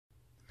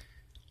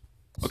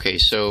Okay,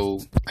 so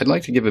I'd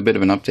like to give a bit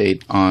of an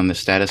update on the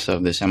status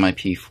of this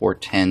MIP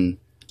 410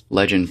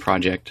 Legend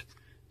project.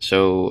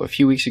 So a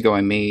few weeks ago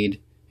I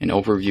made an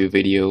overview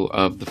video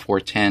of the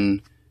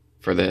 410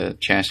 for the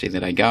chassis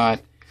that I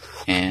got,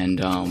 and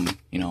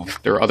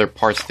there are other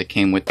parts that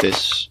came with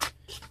this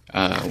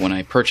when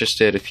I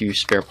purchased it, a few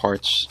spare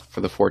parts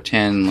for the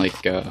 410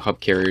 like hub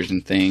carriers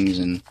and things,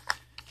 and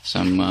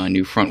some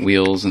new front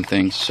wheels and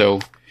things. So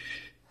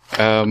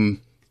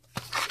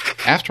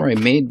after I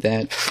made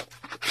that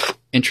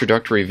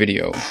introductory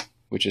video,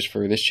 which is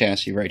for this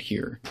chassis right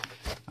here,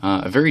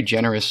 a very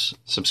generous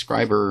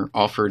subscriber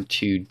offered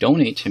to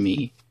donate to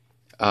me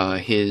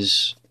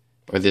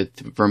the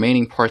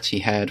remaining parts he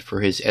had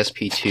for his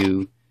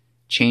SP-2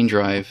 chain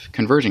drive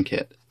conversion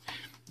kit.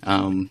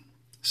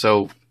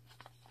 So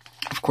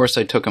of course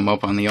I took him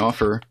up on the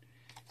offer,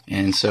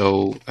 and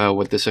so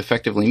what this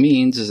effectively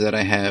means is that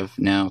I have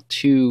now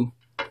 2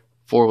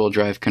 4-wheel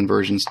drive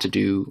conversions to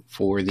do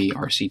for the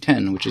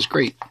RC10, which is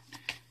great.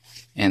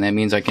 And that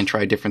means I can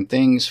try different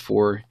things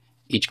for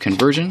each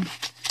conversion.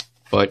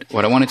 But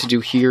what I wanted to do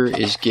here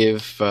is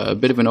give a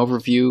bit of an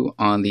overview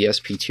on the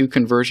SP-2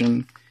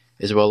 conversion,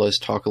 as well as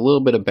talk a little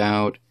bit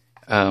about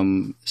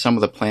some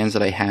of the plans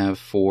that I have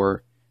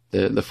for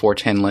the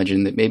 410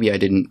 Legend that maybe I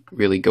didn't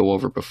really go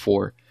over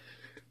before.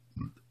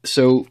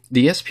 So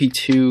the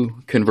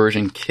SP-2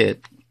 conversion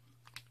kit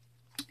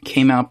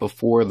came out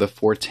before the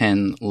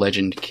 410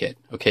 Legend kit.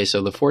 Okay,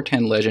 so the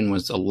 410 Legend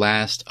was the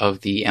last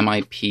of the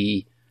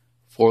MIP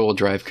 4-wheel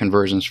drive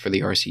conversions for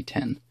the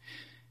RC10.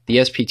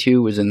 The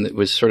SP-2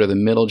 was sort of the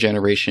middle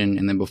generation,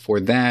 and then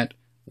before that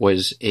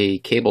was a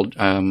cable.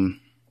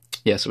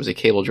 Yes, it was a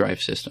cable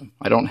drive system.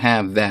 I don't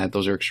have that;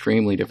 those are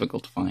extremely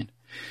difficult to find.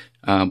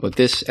 But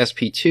this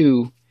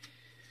SP-2,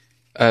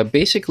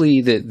 basically,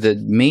 the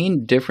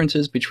main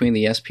differences between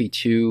the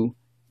SP-2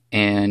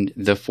 and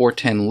the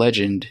 410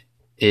 Legend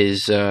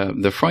is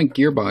the front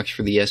gearbox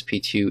for the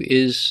SP-2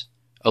 is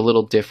a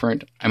little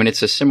different. I mean,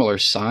 it's a similar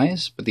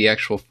size, but the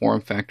actual form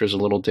factor is a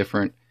little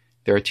different.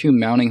 There are 2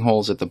 mounting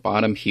holes at the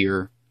bottom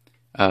here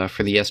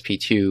for the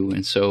SP-2,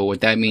 and so what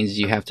that means is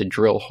you have to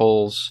drill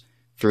holes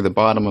through the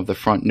bottom of the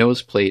front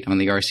nose plate on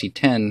the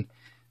RC10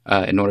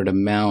 in order to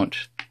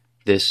mount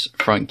this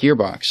front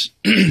gearbox.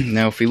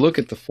 Now, if we look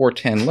at the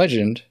 410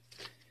 Legend,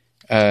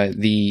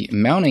 the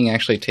mounting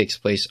actually takes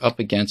place up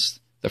against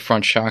the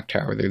front shock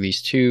tower. There are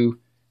these 2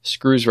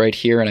 screws right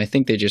here, and I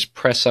think they just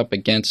press up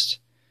against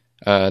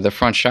the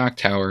front shock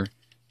tower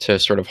to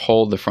sort of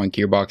hold the front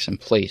gearbox in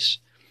place.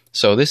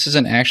 So this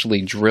isn't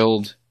actually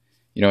drilled,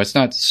 it's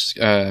not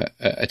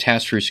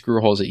attached through screw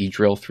holes that you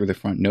drill through the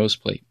front nose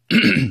plate.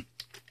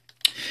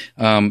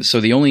 So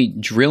the only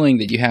drilling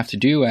that you have to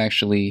do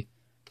actually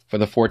for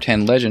the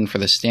 410 Legend for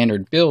the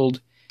standard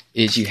build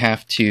is you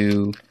have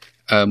to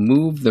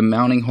move the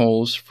mounting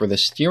holes for the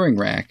steering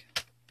rack,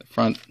 the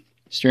front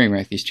steering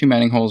rack, these 2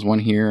 mounting holes, one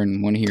here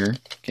and one here.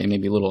 Okay,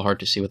 maybe a little hard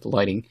to see with the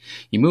lighting.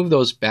 You move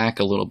those back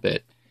a little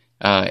bit,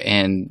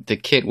 and the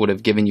kit would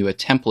have given you a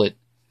template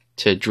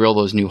to drill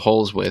those new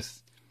holes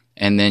with,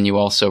 and then you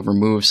also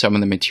remove some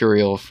of the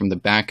material from the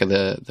back of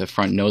the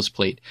front nose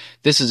plate.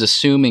 This is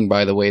assuming,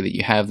 by the way, that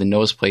you have the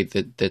nose plate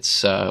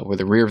that's where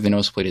the rear of the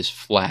nose plate is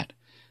flat.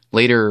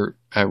 Later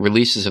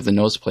releases of the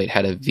nose plate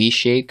had a V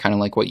shape, kind of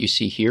like what you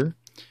see here.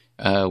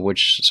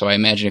 So I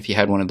imagine if you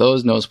had one of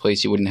those nose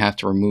plates, you wouldn't have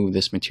to remove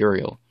this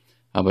material.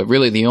 But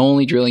really, the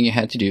only drilling you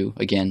had to do,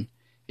 again,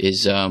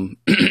 is to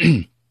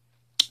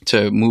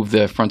move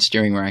the front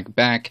steering rack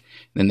back.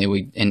 Then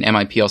and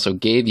MIP also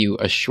gave you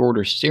a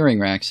shorter steering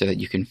rack so that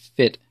you can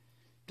fit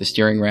the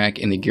steering rack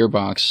and the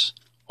gearbox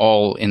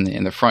all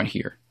in the front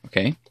here.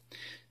 Okay,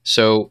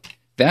 so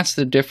that's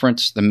the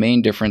difference, the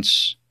main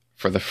difference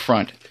for the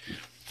front.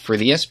 For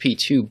the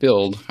SP-2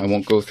 build, I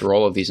won't go through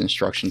all of these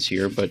instructions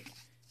here, but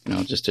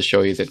just to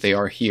show you that they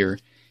are here,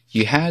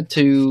 you had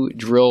to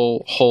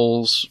drill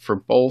holes for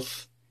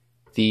both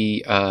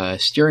the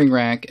steering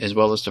rack as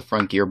well as the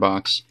front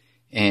gearbox,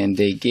 and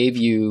they gave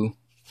you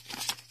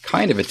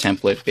kind of a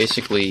template,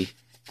 basically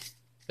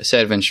a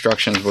set of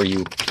instructions where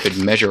you could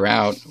measure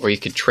out, or you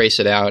could trace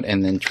it out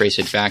and then trace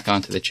it back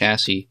onto the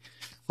chassis,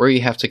 where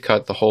you have to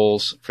cut the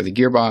holes for the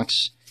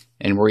gearbox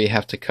and where you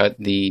have to cut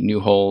the new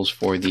holes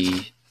for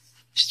the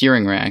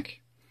steering rack.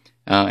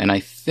 And I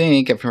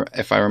think,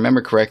 if I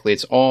remember correctly,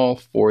 it's all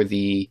for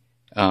the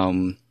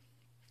front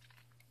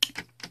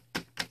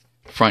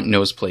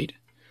nose plate.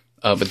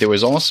 But there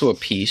was also a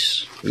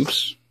piece,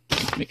 oops,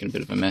 making a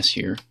bit of a mess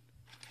here.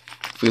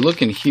 If we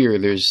look in here,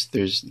 there's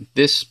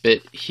this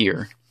bit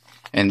here.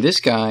 And this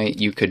guy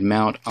you could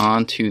mount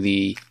onto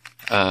the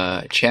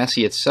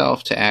chassis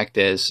itself to act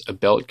as a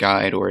belt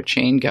guide or a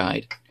chain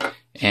guide.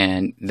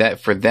 And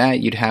for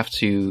that, you'd have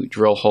to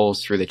drill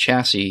holes through the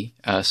chassis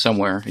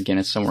somewhere. Again,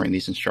 it's somewhere in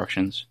these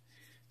instructions.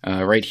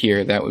 Right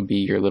here, that would be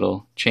your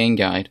little chain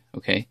guide.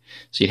 Okay,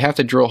 so you'd have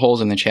to drill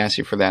holes in the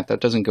chassis for that.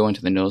 That doesn't go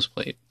into the nose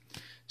plate.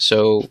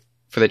 So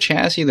for the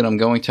chassis that I'm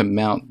going to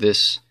mount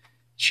this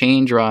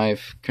chain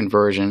drive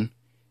conversion,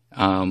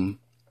 I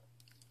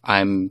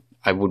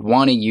would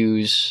want to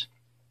use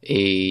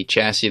a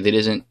chassis that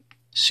isn't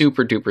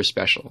super duper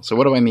special. So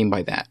what do I mean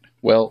by that?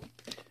 Well,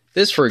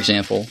 this, for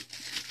example,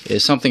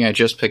 is something I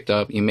just picked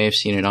up. You may have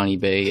seen it on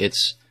eBay.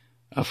 It's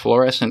a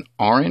fluorescent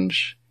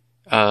orange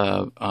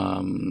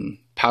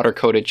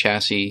powder-coated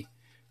chassis,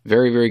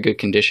 very, very good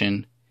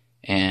condition,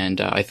 and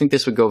I think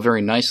this would go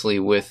very nicely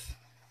with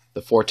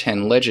the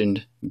 410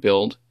 Legend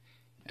build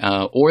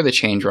or the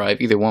chain drive.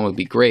 Either one would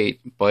be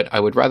great, but I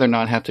would rather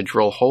not have to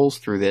drill holes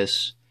through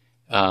this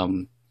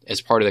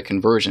as part of the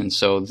conversion.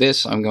 So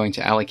this I'm going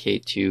to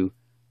allocate to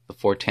the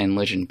 410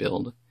 Legend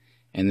build.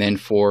 And then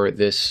for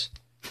this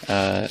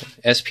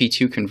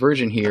SP-2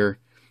 conversion here,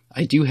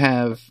 I do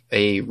have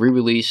a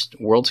re-released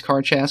World's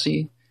Car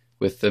chassis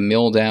with the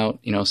milled out,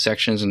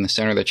 sections in the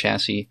center of the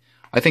chassis.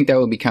 I think that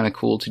would be kind of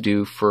cool to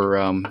do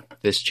for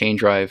this chain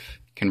drive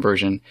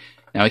conversion.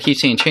 Now I keep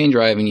saying chain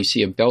drive and you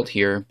see a belt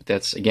here, but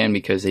that's again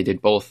because they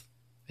did both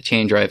a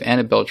chain drive and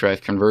a belt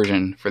drive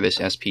conversion for this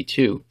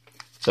SP-2.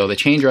 So the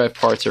chain drive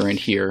parts are in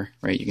here,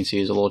 right? You can see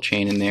there's a little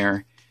chain in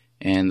there,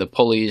 and the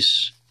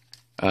pulleys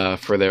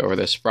or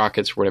the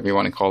sprockets, whatever you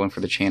want to call them,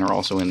 for the chain are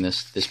also in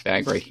this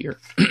bag right here.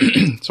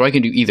 So I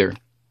can do either.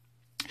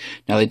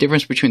 Now the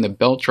difference between the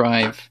belt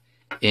drive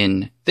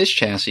in this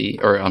chassis,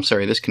 or I'm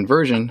sorry, this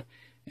conversion,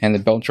 and the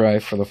belt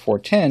drive for the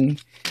 410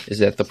 is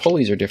that the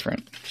pulleys are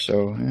different.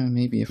 So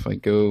maybe if I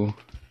go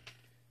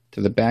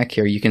to the back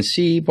here, you can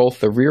see both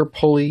the rear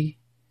pulley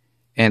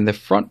and the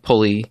front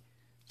pulley,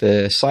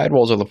 the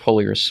sidewalls of the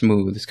pulley are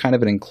smooth. It's kind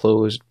of an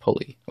enclosed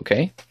pulley,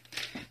 okay?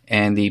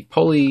 And the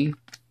pulley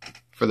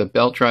for the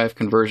belt drive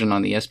conversion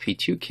on the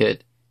SP-2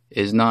 kit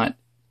is not,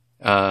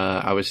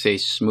 I would say,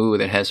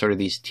 smooth. It has sort of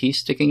these teeth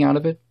sticking out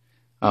of it.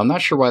 I'm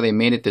not sure why they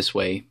made it this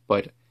way,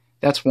 but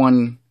that's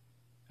one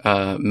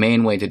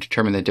main way to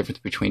determine the difference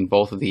between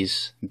both of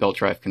these belt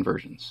drive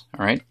conversions.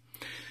 All right,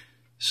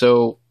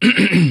 so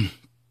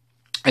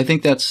I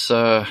think that's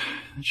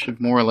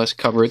should more or less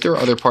cover it. There are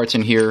other parts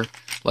in here,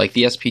 like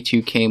the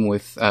SP-2 came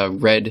with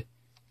red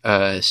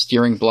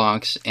steering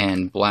blocks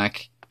and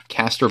black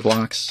caster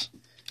blocks.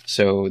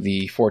 So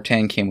the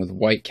 410 came with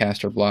white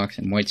caster blocks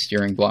and white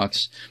steering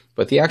blocks,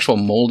 but the actual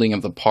molding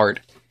of the part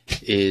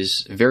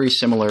is very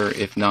similar,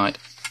 if not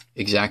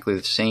exactly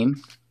the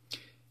same.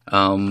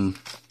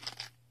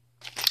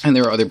 And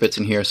there are other bits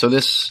in here. So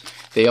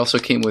they also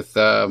came with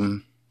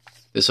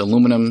this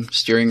aluminum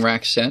steering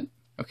rack set.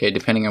 Okay,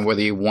 depending on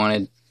whether you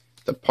wanted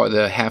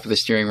the half of the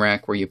steering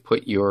rack where you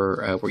put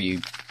your where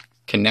you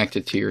connect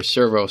it to your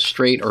servo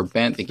straight or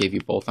bent, they gave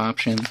you both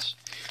options.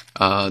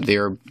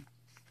 They're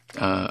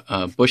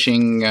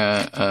bushing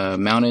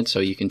mounted, so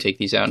you can take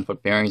these out and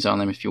put bearings on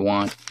them if you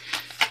want.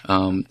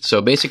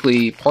 So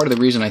basically, part of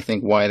the reason I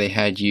think why they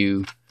had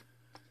you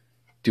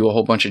do a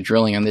whole bunch of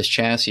drilling on this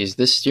chassis is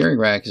this steering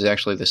rack is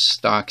actually the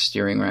stock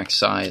steering rack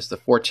size. The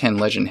 410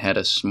 Legend had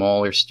a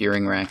smaller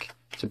steering rack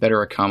to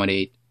better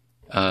accommodate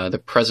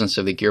the presence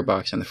of the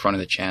gearbox in the front of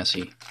the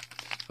chassis.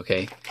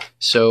 Okay,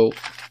 so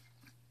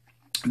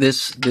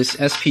this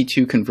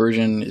SP-2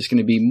 conversion is going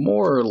to be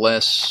more or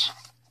less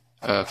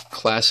a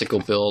classical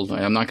build.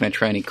 I'm not going to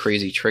try any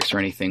crazy tricks or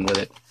anything with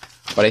it,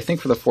 but I think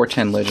for the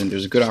 410 Legend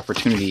there's a good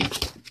opportunity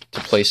to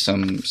play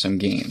some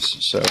games.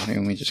 So let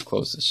me just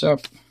close this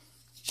up.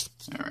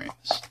 All right,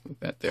 let's move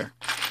that there.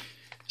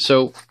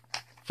 So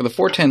for the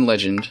 410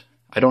 Legend,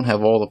 I don't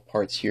have all the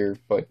parts here,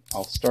 but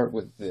I'll start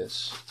with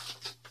this.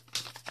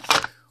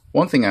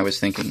 One thing I was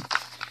thinking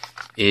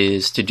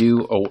is to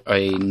do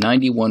a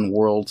 91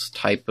 Worlds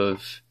type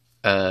of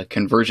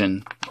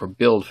conversion or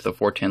build for the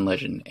 410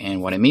 Legend.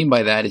 And what I mean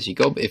by that is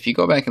if you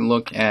go back and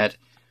look at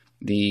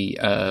the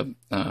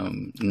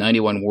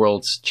 91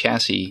 Worlds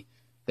chassis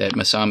that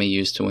Masami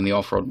used to win the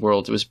Off-Road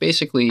Worlds, it was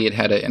basically, it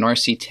had an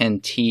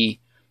RC10T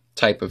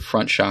type of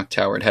front shock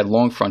tower. It had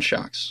long front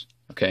shocks.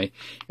 Okay,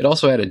 it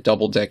also had a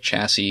double deck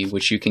chassis,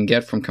 which you can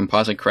get from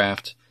Composite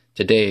Craft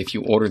today if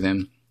you order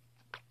them.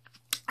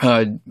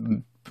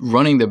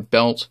 Running the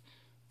belt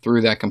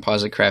through that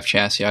Composite Craft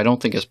chassis, I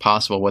don't think is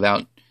possible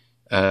without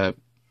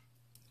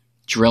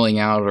drilling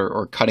out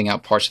or cutting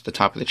out parts at the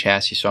top of the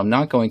chassis. So I'm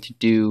not going to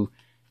do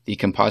the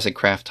Composite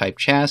Craft type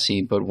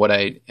chassis, but what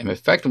I am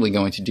effectively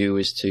going to do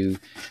is to,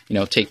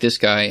 take this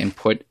guy and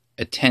put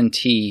a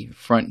 10T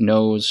front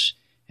nose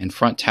and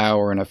front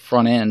tower and a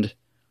front end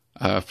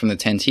from the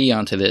 10T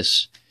onto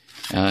this,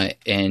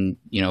 and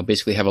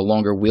basically have a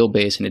longer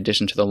wheelbase in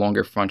addition to the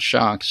longer front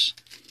shocks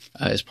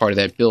as part of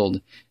that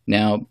build.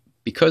 Now,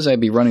 because I'd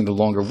be running the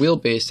longer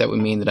wheelbase, that would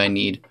mean that I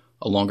need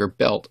a longer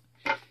belt.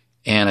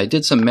 And I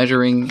did some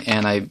measuring,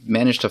 and I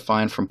managed to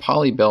find from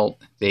Polybelt,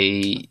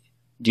 they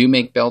do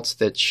make belts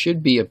that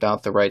should be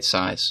about the right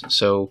size.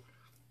 So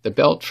the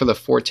belt for the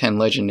 410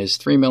 Legend is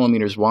 3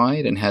 millimeters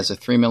wide and has a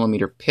 3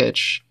 millimeter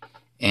pitch,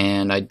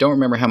 and I don't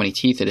remember how many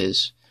teeth it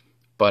is,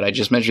 but I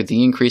just measured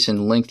the increase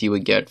in length you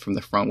would get from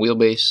the front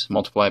wheelbase,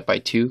 multiply it by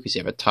 2, because you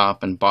have a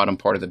top and bottom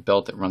part of the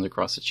belt that runs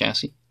across the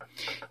chassis.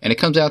 And it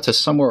comes out to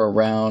somewhere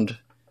around,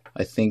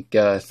 I think,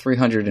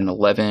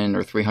 311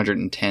 or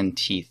 310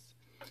 teeth.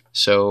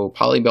 So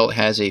Polybelt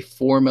has a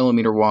 4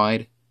 millimeter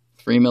wide,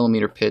 3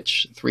 millimeter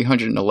pitch,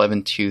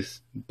 311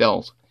 tooth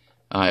belt.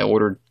 I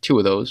ordered 2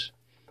 of those,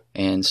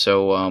 And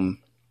so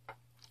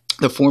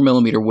the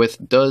 4mm width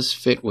does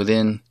fit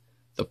within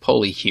the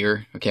pulley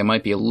here. Okay, it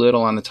might be a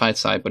little on the tight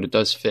side, but it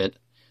does fit.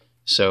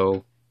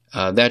 So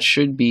that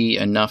should be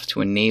enough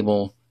to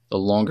enable the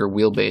longer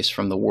wheelbase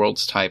from the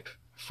Worlds type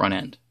front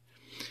end.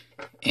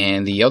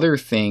 And the other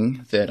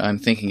thing that I'm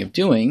thinking of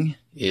doing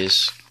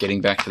is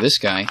getting back to this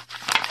guy.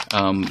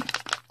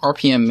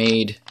 RPM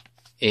made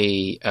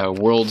a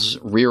Worlds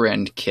rear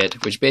end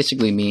kit, which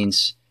basically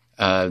means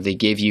they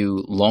gave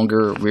you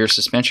longer rear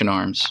suspension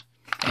arms,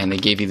 and they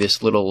gave you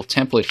this little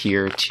template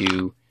here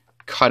to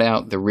cut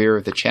out the rear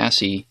of the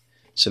chassis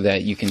so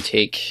that you can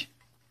take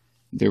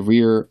the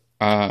rear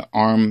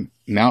arm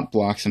mount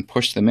blocks and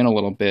push them in a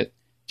little bit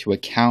to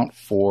account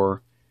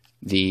for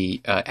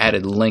the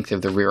added length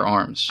of the rear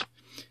arms.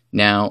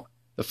 Now,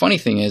 the funny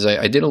thing is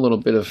I did a little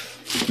bit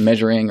of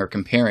measuring or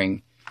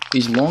comparing.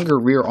 These longer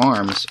rear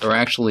arms are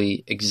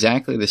actually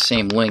exactly the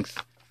same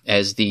length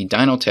as the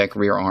Dynotech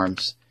rear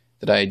arms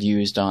that I had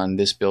used on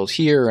this build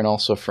here and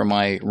also for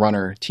my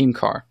Runner team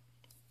car.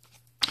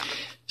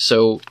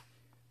 So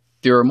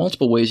there are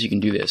multiple ways you can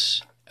do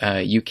this.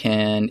 You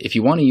can, if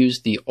you want to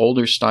use the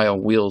older style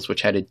wheels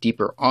which had a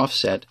deeper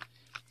offset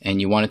and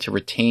you wanted to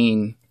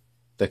retain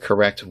the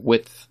correct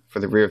width for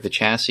the rear of the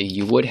chassis,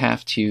 you would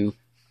have to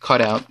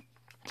cut out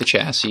the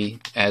chassis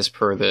as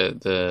per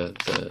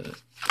the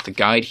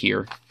guide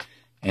here,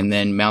 and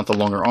then mount the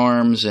longer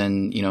arms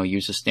and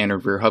use the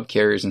standard rear hub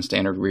carriers and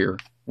standard rear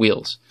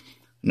wheels.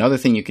 Another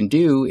thing you can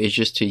do is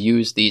just to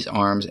use these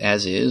arms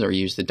as is, or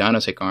use the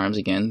Dynotech arms,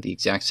 again the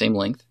exact same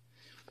length,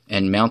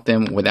 and mount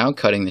them without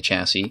cutting the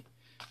chassis.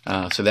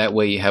 So that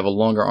way you have a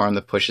longer arm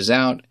that pushes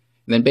out, and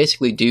then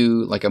basically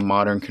do like a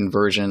modern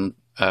conversion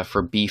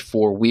for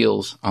B4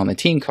 wheels on the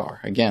team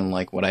car. Again,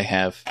 like what I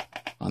have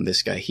on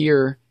this guy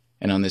here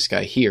and on this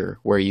guy here,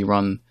 where you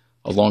run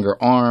a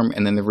longer arm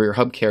and then the rear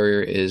hub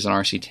carrier is an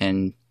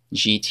RC10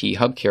 GT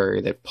hub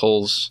carrier that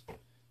pulls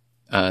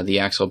the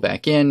axle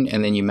back in,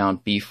 and then you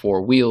mount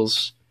B4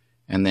 wheels,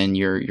 and then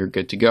you're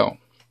good to go.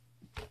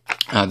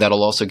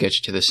 That'll also get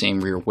you to the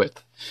same rear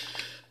width.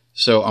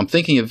 So I'm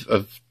thinking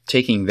of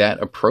taking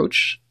that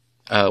approach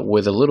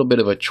with a little bit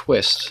of a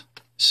twist.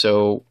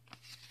 So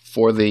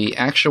for the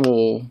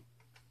actual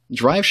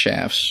drive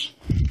shafts,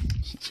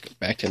 let's go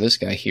back to this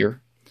guy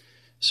here.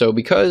 So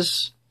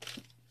because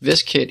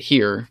this kit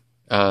here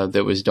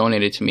that was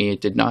donated to me,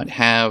 it did not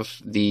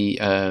have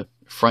the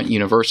front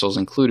universals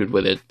included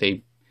with it.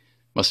 They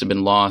must have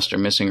been lost or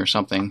missing or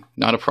something.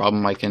 Not a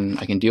problem. I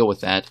can deal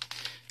with that.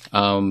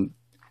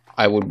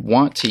 I would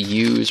want to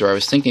use, or I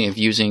was thinking of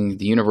using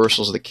the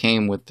universals that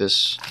came with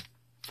this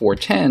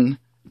 410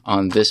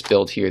 on this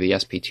build here, the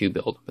SP-2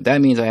 build. But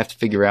that means I have to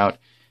figure out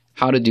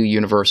how to do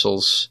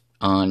universals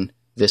on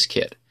this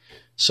kit.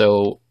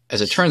 So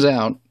as it turns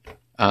out,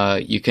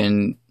 you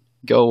can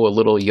go a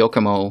little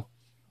Yokomo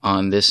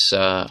on this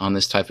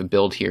type of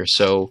build here.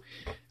 So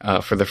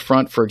for the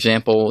front, for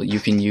example, you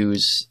can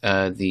use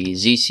the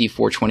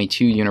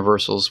ZC422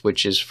 universals,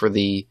 which is for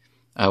the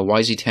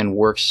YZ10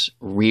 Works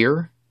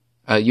rear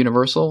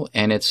universal,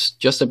 and it's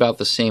just about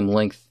the same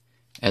length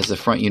as the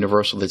front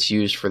universal that's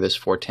used for this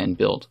 410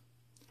 build.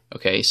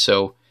 Okay,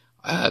 so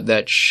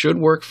that should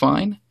work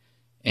fine.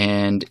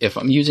 And if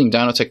I'm using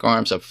Dynotech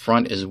arms up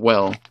front as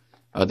well,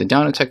 the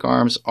Dynotech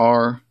arms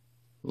are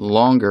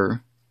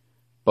longer,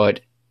 but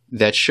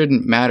that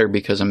shouldn't matter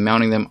because I'm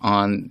mounting them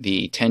on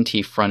the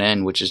 10T front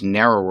end, which is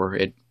narrower.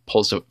 It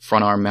pulls the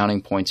front arm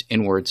mounting points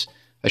inwards.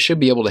 I should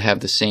be able to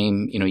have the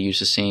same, use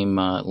the same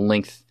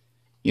length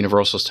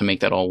universals to make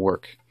that all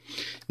work.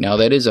 Now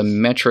that is a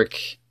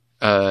metric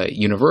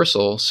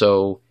universal,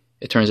 so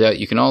it turns out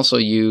you can also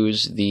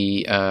use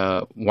the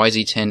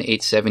YZ10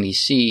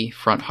 870C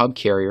front hub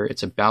carrier.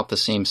 It's about the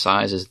same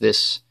size as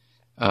this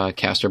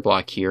caster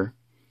block here.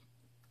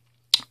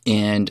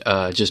 And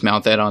just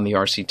mount that on the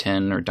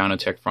RC10 or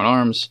Dynotech front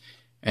arms,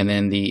 and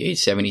then the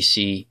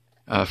 870C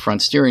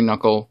front steering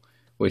knuckle,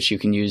 which you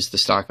can use the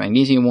stock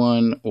magnesium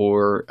one,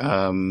 or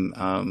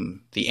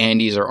the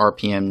Andes or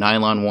RPM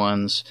nylon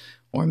ones,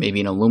 or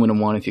maybe an aluminum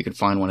one if you could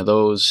find one of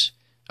those,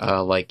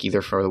 like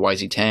either for the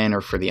YZ10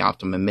 or for the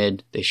Optima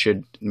Mid. They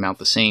should mount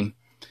the same.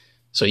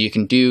 So you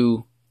can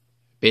do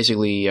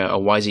basically a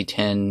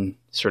YZ10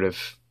 sort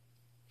of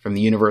from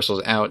the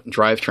universals out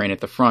drivetrain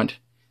at the front,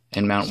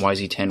 and mount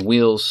YZ10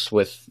 wheels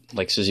with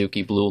like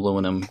Suzuki blue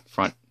aluminum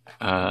front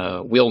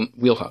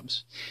wheel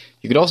hubs.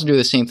 You could also do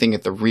the same thing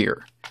at the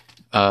rear.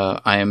 There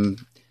are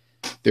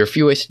a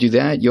few ways to do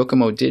that.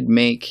 Yokomo did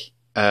make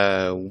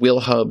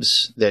wheel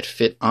hubs that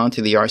fit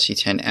onto the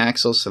RC10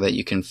 axle so that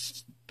you can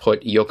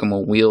put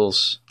Yokomo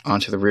wheels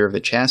onto the rear of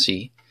the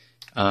chassis.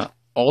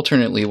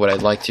 Alternately, what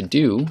I'd like to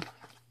do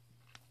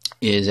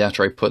is,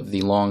 after I put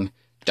the long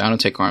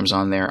Dynotech arms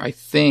on there, I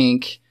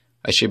think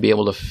I should be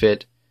able to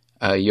fit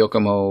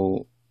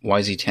Yokomo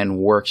YZ10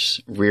 Works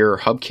rear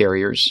hub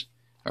carriers,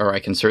 or I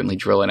can certainly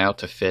drill it out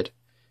to fit,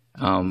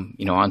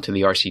 onto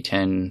the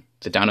RC10,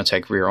 the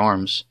Dynotech rear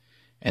arms.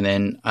 And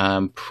then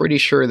I'm pretty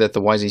sure that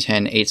the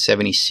YZ10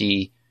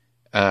 870C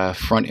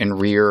front and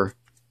rear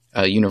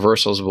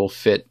universals will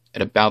fit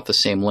at about the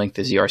same length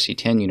as the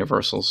RC10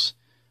 universals.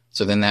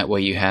 So then that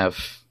way you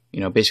have,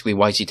 basically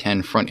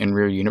YZ10 front and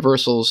rear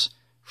universals,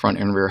 front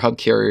and rear hub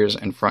carriers,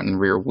 and front and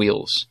rear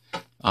wheels,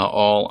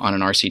 all on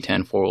an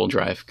RC10 four-wheel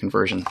drive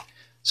conversion.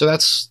 So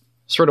that's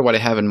sort of what I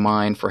have in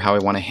mind for how I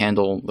want to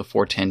handle the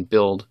 410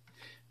 build.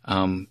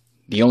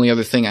 The only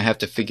other thing I have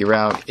to figure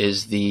out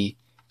is the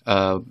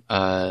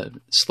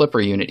slipper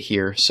unit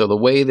here. So the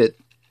way that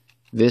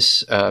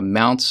this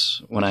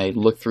mounts, when I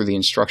look through the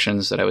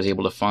instructions that I was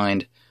able to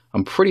find,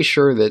 I'm pretty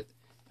sure that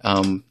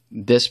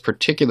this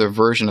particular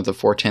version of the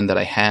 410 that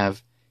I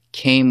have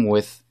came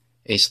with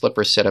a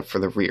slipper setup for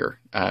the rear.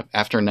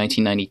 After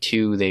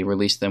 1992, they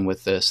released them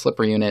with the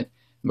slipper unit.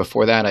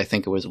 Before that, I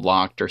think it was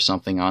locked or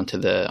something onto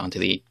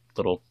the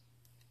little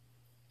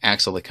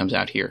axle that comes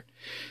out here.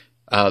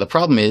 The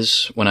problem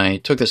is, when I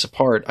took this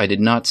apart, I did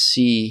not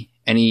see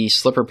any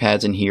slipper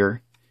pads in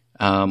here,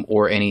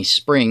 or any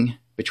spring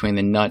between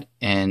the nut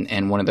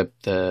and one of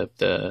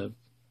the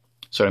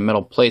sort of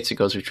metal plates that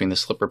goes between the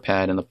slipper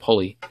pad and the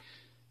pulley.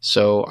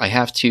 So I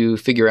have to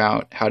figure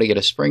out how to get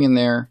a spring in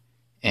there,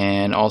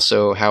 and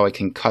also how I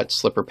can cut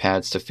slipper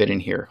pads to fit in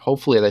here.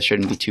 Hopefully that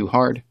shouldn't be too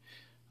hard,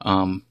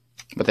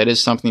 but that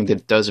is something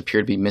that does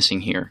appear to be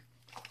missing here.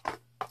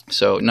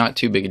 So not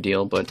too big a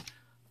deal, but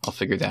I'll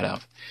figure that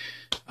out.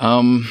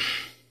 I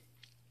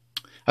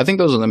think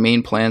those are the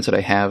main plans that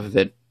I have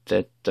that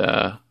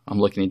I'm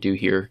looking to do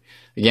here.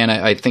 Again,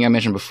 I think I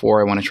mentioned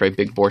before, I want to try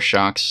big bore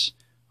shocks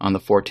on the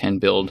 410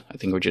 build. I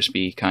think it would just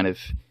be kind of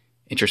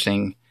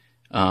interesting.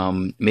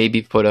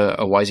 Maybe put a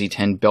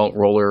YZ10 belt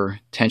roller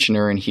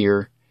tensioner in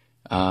here,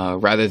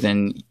 rather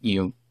than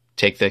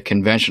take the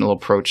conventional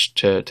approach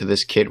to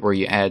this kit where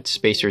you add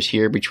spacers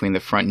here between the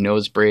front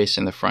nose brace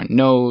and the front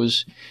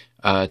nose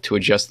to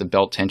adjust the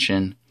belt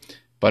tension.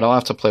 But I'll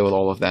have to play with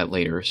all of that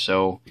later.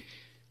 So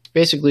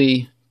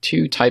basically,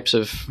 two types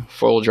of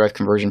four-wheel drive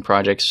conversion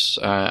projects.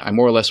 I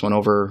more or less went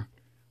over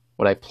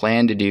what I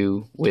plan to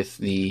do with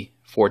the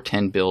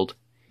 410 build.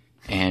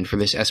 And for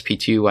this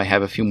SP-2, I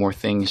have a few more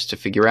things to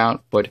figure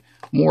out, but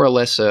more or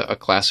less a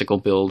classical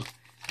build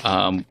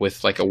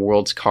with like a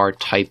world's car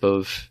type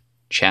of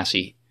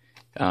chassis.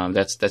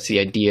 That's the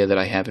idea that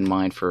I have in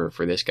mind for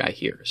this guy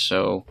here.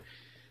 So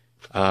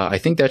I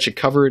think that should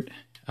cover it.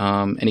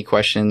 Any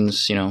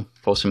questions,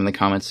 post them in the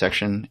comments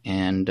section,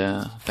 and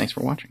thanks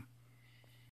for watching.